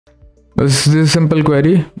This is a simple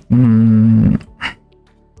query.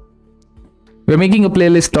 We're making a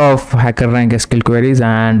playlist of HackerRank SQL queries,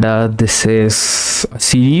 and this is a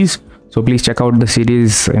series. So please check out the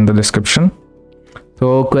series in the description.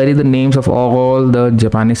 So query the names of all the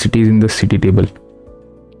Japanese cities in the city table.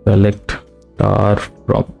 Select star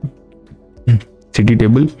from city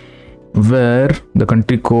table where the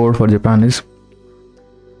country code for Japan is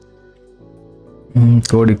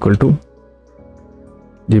code equal to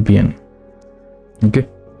JPN. Okay.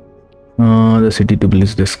 The city table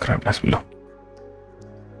is described as below.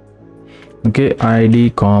 Okay, ID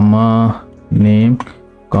comma name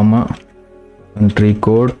comma country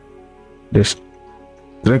code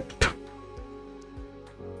district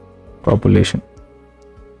population.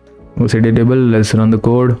 City table. Let's run the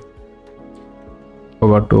code.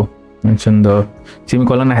 Forgot to mention the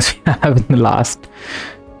semicolon as we have in the last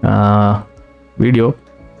video,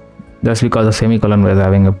 just because the semicolon was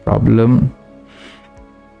having a problem.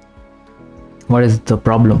 What is the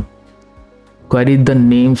problem? Query the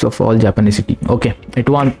names of all Japanese city. Okay, it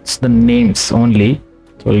wants the names only,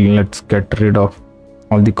 so let's get rid of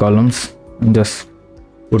all the columns and just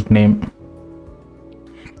put name.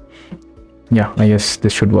 Yeah, I guess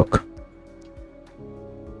this should work.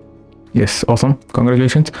 Yes, awesome,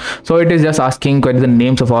 congratulations. So it is just asking query the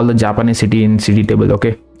names of all the Japanese city in city table.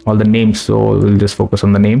 Okay, all the names, so we'll just focus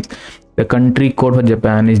on the names. The country code for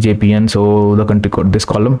Japan is JPN, so the country code, this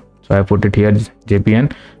column, so I put it here,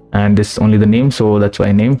 JPN, and this only the name, so that's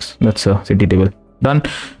why names. That's a city table done,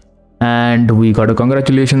 and we got a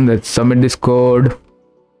congratulations. Let's submit this code.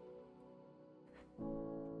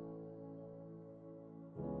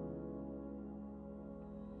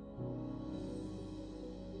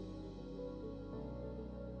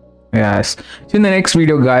 Yes, see you in the next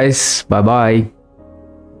video, guys. Bye bye.